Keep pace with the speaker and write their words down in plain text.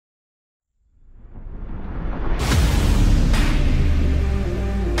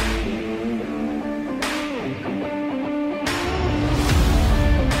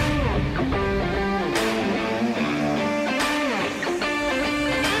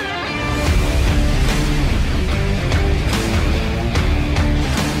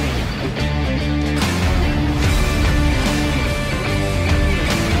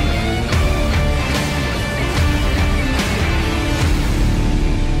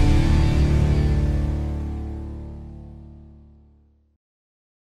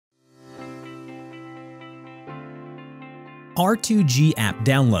R2G App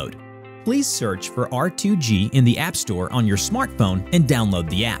download. Please search for R2G in the App Store on your smartphone and download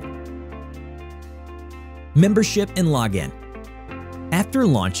the app. Membership and Login. After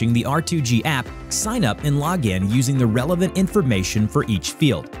launching the R2G app, sign up and log in using the relevant information for each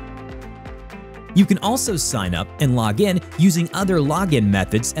field. You can also sign up and log in using other login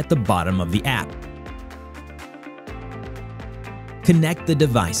methods at the bottom of the app. Connect the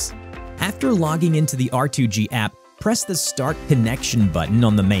device. After logging into the R2G app, press the Start Connection button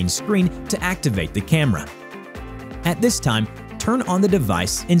on the main screen to activate the camera. At this time, turn on the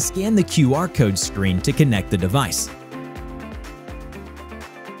device and scan the QR code screen to connect the device.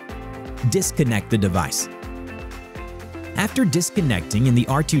 Disconnect the device. After disconnecting in the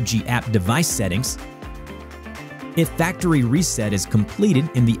R2G app device settings, if factory reset is completed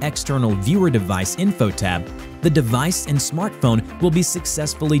in the external viewer device info tab, the device and smartphone will be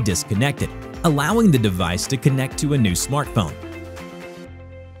successfully disconnected, allowing the device to connect to a new smartphone.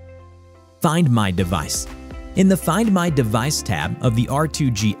 Find My Device. In the Find My Device tab of the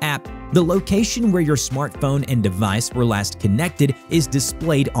R2G app, the location where your smartphone and device were last connected is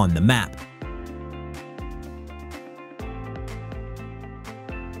displayed on the map.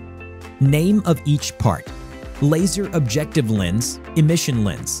 Name of each part: laser objective lens, emission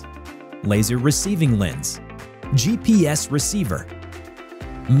lens, laser receiving lens, GPS receiver,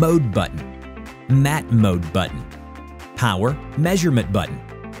 mode button, matte mode button, power measurement button.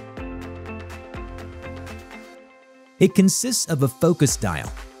 It consists of a focus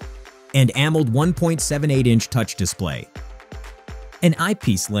dial, an AMOLED 1.78-inch touch display, an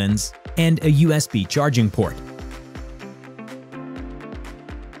eyepiece lens, and a USB charging port.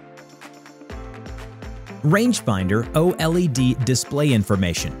 Rangefinder OLED display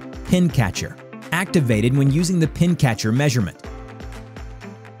information, pin catcher, activated when using the pin catcher measurement.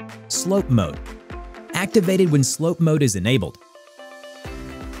 Slope mode, activated when slope mode is enabled.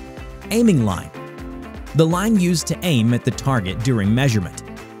 Aiming line, the line used to aim at the target during measurement.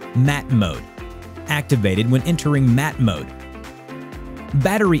 Matte mode, activated when entering matte mode.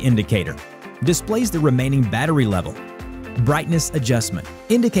 Battery indicator, displays the remaining battery level. Brightness adjustment,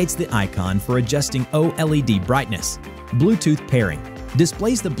 indicates the icon for adjusting OLED brightness. Bluetooth pairing,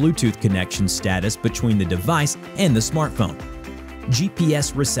 displays the Bluetooth connection status between the device and the smartphone.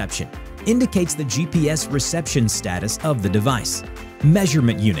 GPS reception, indicates the GPS reception status of the device.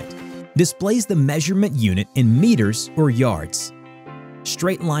 Measurement unit, displays the measurement unit in meters or yards.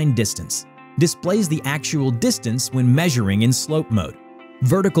 Straight line distance, displays the actual distance when measuring in slope mode.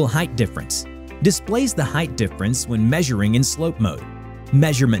 Vertical height difference, displays the height difference when measuring in slope mode.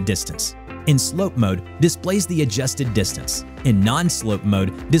 Measurement distance, in slope mode, displays the adjusted distance. In non-slope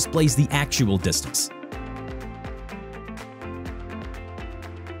mode, displays the actual distance.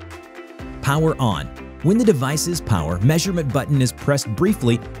 Power on. When the device's power measurement button is pressed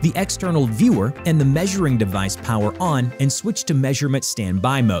briefly, the external viewer and the measuring device power on and switch to measurement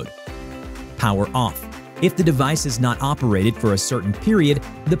standby mode. Power off. If the device is not operated for a certain period,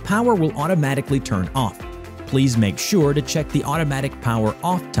 the power will automatically turn off. Please make sure to check the automatic power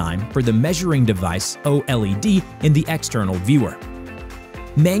off time for the measuring device OLED in the external viewer.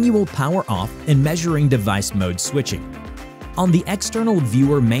 Manual power off and measuring device mode switching. On the external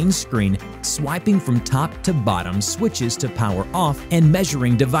viewer main screen, swiping from top to bottom switches to power off and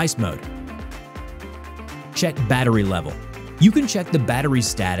measuring device mode. Check battery level. You can check the battery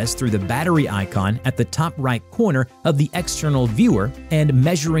status through the battery icon at the top right corner of the external viewer and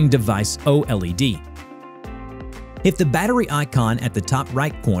measuring device OLED. If the battery icon at the top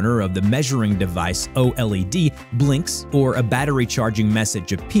right corner of the measuring device OLED blinks or a battery charging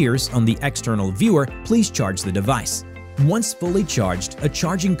message appears on the external viewer, please charge the device. Once fully charged, a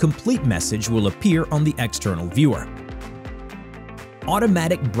charging complete message will appear on the external viewer.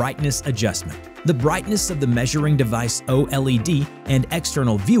 Automatic brightness adjustment. The brightness of the measuring device OLED and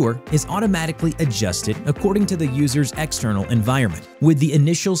external viewer is automatically adjusted according to the user's external environment, with the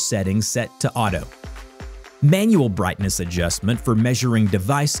initial settings set to auto. Manual brightness adjustment for measuring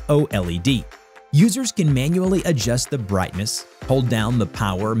device OLED. Users can manually adjust the brightness, hold down the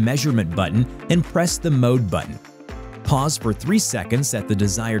power measurement button, and press the mode button. Pause for 3 seconds at the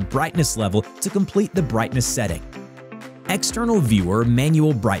desired brightness level to complete the brightness setting. External viewer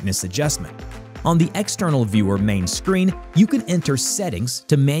manual brightness adjustment. On the external viewer main screen, you can enter settings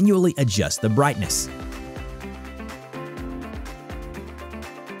to manually adjust the brightness.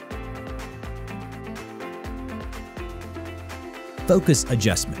 Focus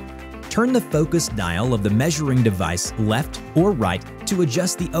adjustment. Turn the focus dial of the measuring device left or right to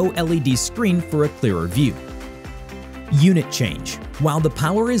adjust the OLED screen for a clearer view. Unit change. While the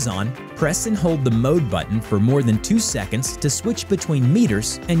power is on, press and hold the mode button for more than 2 seconds to switch between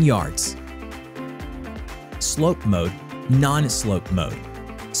meters and yards. Slope mode, non-slope mode.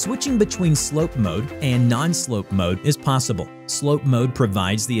 Switching between slope mode and non-slope mode is possible. Slope mode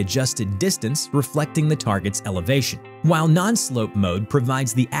provides the adjusted distance reflecting the target's elevation, while non-slope mode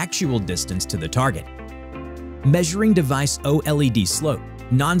provides the actual distance to the target. Measuring device OLED slope,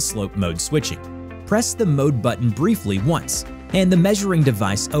 non-slope mode switching. Press the mode button briefly once, and the measuring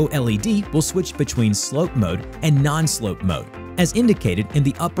device OLED will switch between slope mode and non-slope mode, as indicated in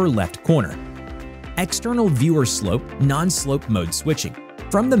the upper left corner. External viewer slope, non-slope mode switching.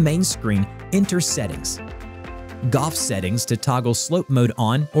 From the main screen, enter Settings. Golf settings to toggle slope mode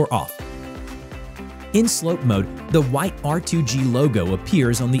on or off. In slope mode, the white R2G logo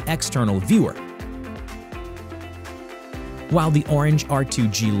appears on the external viewer, while the orange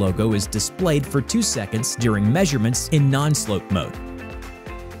R2G logo is displayed for 2 seconds during measurements in non-slope mode.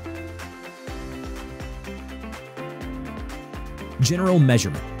 General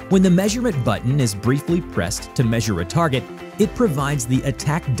measurement. When the measurement button is briefly pressed to measure a target, it provides the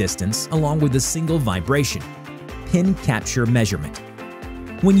attack distance along with a single vibration, pin capture measurement.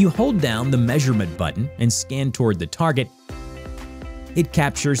 When you hold down the measurement button and scan toward the target, it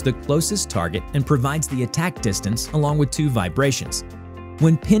captures the closest target and provides the attack distance along with 2 vibrations.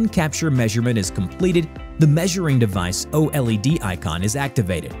 When pin capture measurement is completed, the measuring device OLED icon is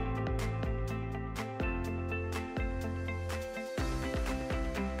activated.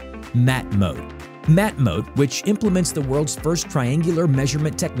 Matte mode. Matte mode, which implements the world's first triangular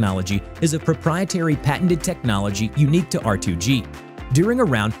measurement technology, is a proprietary patented technology unique to R2G. During a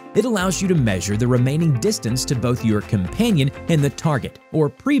round, it allows you to measure the remaining distance to both your companion and the target, or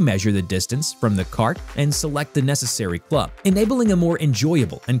pre-measure the distance from the cart and select the necessary club, enabling a more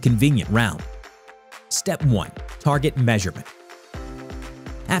enjoyable and convenient round. Step 1. Target measurement.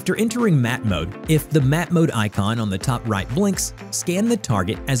 After entering matte mode, if the matte mode icon on the top right blinks, scan the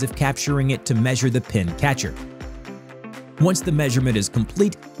target as if capturing it to measure the pin catcher. Once the measurement is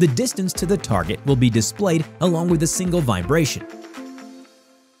complete, the distance to the target will be displayed along with a single vibration.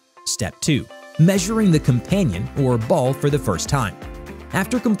 Step 2. Measuring the companion or ball for the first time.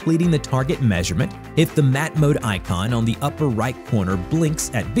 After completing the target measurement, if the matte mode icon on the upper right corner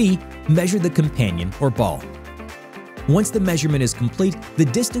blinks at B, measure the companion or ball. Once the measurement is complete, the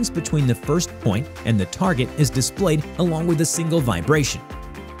distance between the first point and the target is displayed along with a single vibration.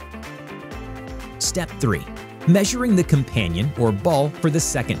 Step 3. Measuring the companion or ball for the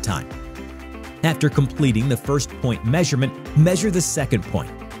second time. After completing the first point measurement, measure the second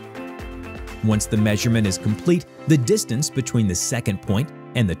point. Once the measurement is complete, the distance between the second point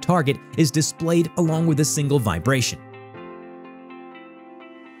and the target is displayed along with a single vibration.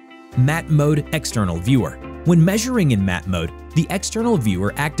 Matte mode external viewer. When measuring in matte mode, the external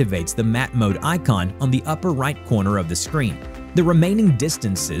viewer activates the matte mode icon on the upper right corner of the screen. The remaining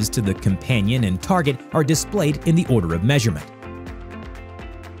distances to the companion and target are displayed in the order of measurement.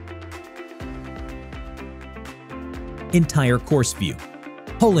 Entire course view.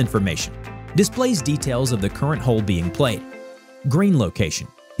 Hole information. Displays details of the current hole being played. Green location.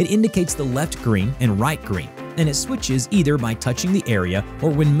 It indicates the left green and right green, and it switches either by touching the area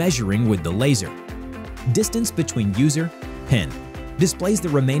or when measuring with the laser. Distance between user, pin. Displays the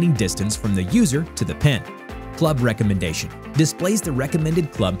remaining distance from the user to the pin. Club recommendation. Displays the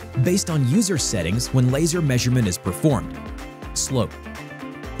recommended club based on user settings when laser measurement is performed. Slope.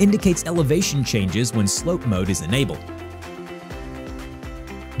 Indicates elevation changes when slope mode is enabled.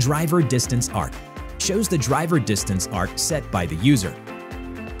 Driver distance arc. Shows the driver distance arc set by the user.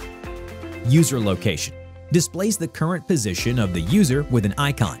 User location. Displays the current position of the user with an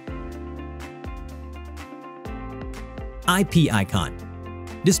icon. IP icon.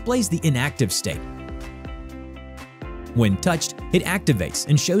 Displays the inactive state. When touched, it activates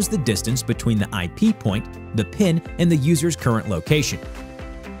and shows the distance between the IP point, the pin, and the user's current location.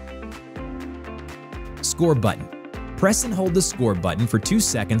 Score button. Press and hold the score button for 2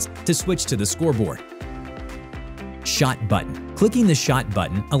 seconds to switch to the scoreboard. Shot button. Clicking the shot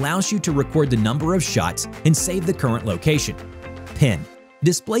button allows you to record the number of shots and save the current location. Pin.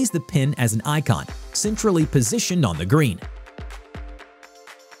 Displays the pin as an icon, centrally positioned on the green.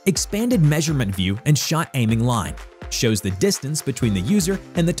 Expanded measurement view and shot aiming line. Shows the distance between the user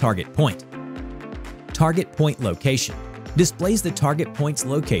and the target point. Target point location. Displays the target point's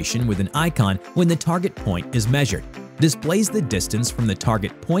location with an icon when the target point is measured. Displays the distance from the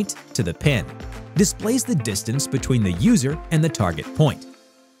target point to the pin. Displays the distance between the user and the target point.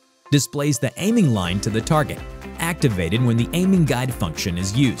 Displays the aiming line to the target, activated when the aiming guide function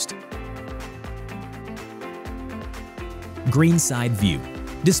is used. Green side view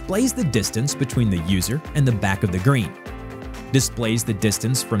displays the distance between the user and the back of the green. Displays the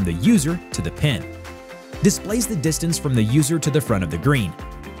distance from the user to the pin. Displays the distance from the user to the front of the green.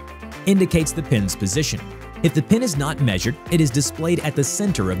 Indicates the pin's position. If the pin is not measured, it is displayed at the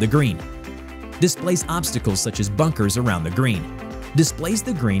center of the green. Displays obstacles such as bunkers around the green. Displays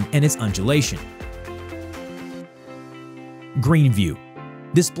the green and its undulation. Green view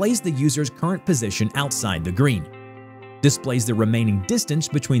displays the user's current position outside the green. Displays the remaining distance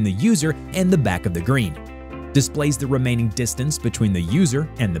between the user and the back of the green. Displays the remaining distance between the user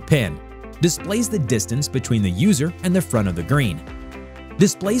and the pin. Displays the distance between the user and the front of the green.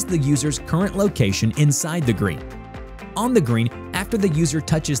 Displays the user's current location inside the green. On the green, after the user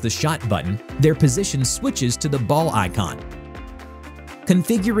touches the shot button, their position switches to the ball icon.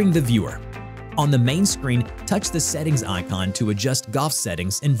 Configuring the viewer. On the main screen, touch the settings icon to adjust golf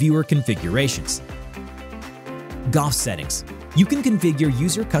settings and viewer configurations. Golf settings. You can configure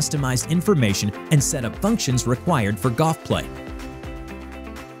user-customized information and set up functions required for golf play.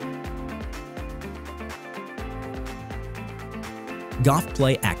 Golf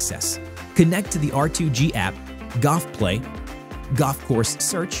play access. Connect to the R2G app, golf play, golf course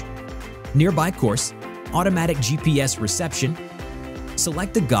search, nearby course, automatic GPS reception.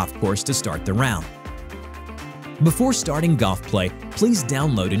 Select the golf course to start the round. Before starting golf play, please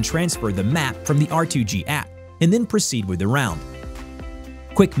download and transfer the map from the R2G app and then proceed with the round.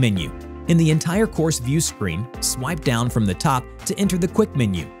 Quick menu. In the entire course view screen, swipe down from the top to enter the quick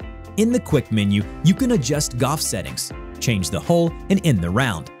menu. In the quick menu, you can adjust golf settings, change the hole, and end the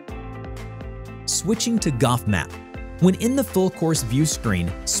round. Switching to golf map. When in the full course view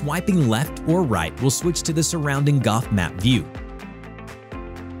screen, swiping left or right will switch to the surrounding golf map view.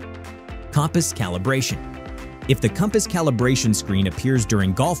 Compass calibration. If the compass calibration screen appears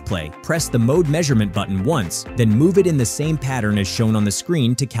during golf play, press the mode measurement button once, then move it in the same pattern as shown on the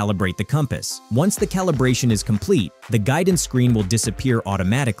screen to calibrate the compass. Once the calibration is complete, the guidance screen will disappear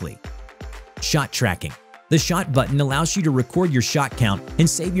automatically. Shot tracking. The shot button allows you to record your shot count and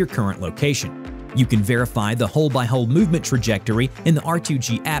save your current location. You can verify the hole-by-hole movement trajectory in the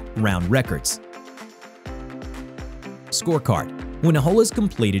R2G app round records. Scorecard. When a hole is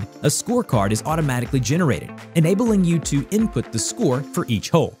completed, a scorecard is automatically generated, enabling you to input the score for each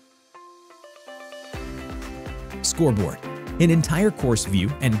hole. Scoreboard. In entire course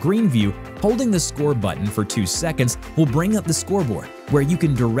view and green view, holding the score button for 2 seconds will bring up the scoreboard, where you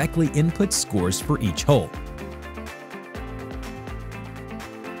can directly input scores for each hole.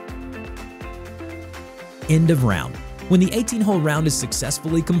 End of round. When the 18-hole round is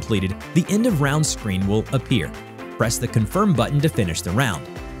successfully completed, the end of round screen will appear. Press the confirm button to finish the round.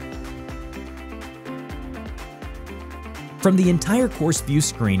 From the entire course view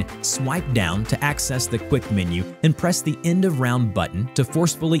screen, swipe down to access the quick menu and press the end of round button to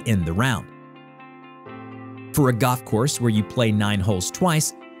forcefully end the round. For a golf course where you play 9 holes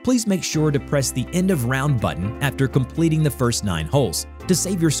twice, please make sure to press the end of round button after completing the first 9 holes to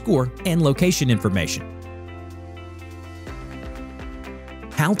save your score and location information.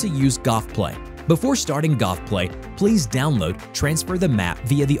 How to use golf play. Before starting golf play, please download, transfer the map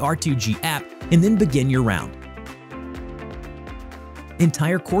via the R2G app, and then begin your round.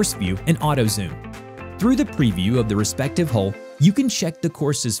 Entire course view and auto zoom. Through the preview of the respective hole, you can check the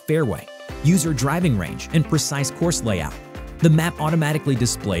course's fairway, user driving range, and precise course layout. The map automatically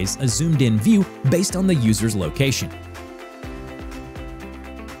displays a zoomed-in view based on the user's location.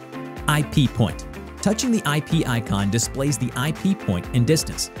 IP point. Touching the IP icon displays the IP point and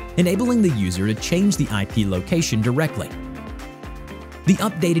distance, enabling the user to change the IP location directly. The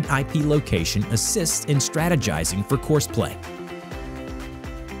updated IP location assists in strategizing for course play.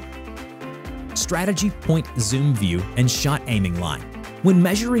 Strategy point zoom view and shot aiming line. When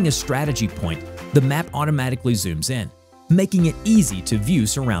measuring a strategy point, the map automatically zooms in, making it easy to view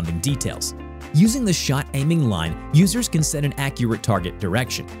surrounding details. Using the shot aiming line, users can set an accurate target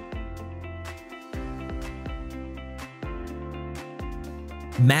direction.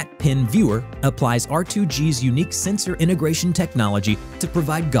 Matte Pin Viewer applies R2G's unique sensor integration technology to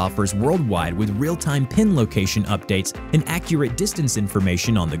provide golfers worldwide with real-time pin location updates and accurate distance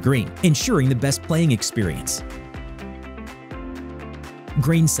information on the green, ensuring the best playing experience.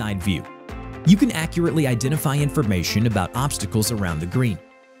 Green Side View. You can accurately identify information about obstacles around the green.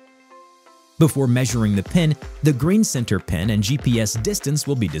 Before measuring the pin, the green center pin and GPS distance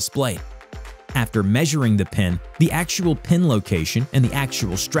will be displayed. After measuring the pin, the actual pin location and the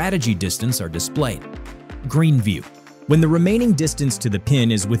actual strategy distance are displayed. Green View. When the remaining distance to the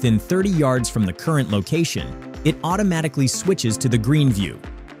pin is within 30 yards from the current location, it automatically switches to the green view.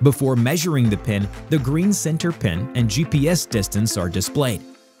 Before measuring the pin, the green center pin and GPS distance are displayed.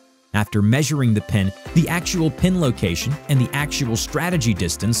 After measuring the pin, the actual pin location and the actual strategy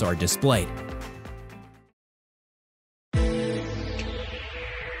distance are displayed.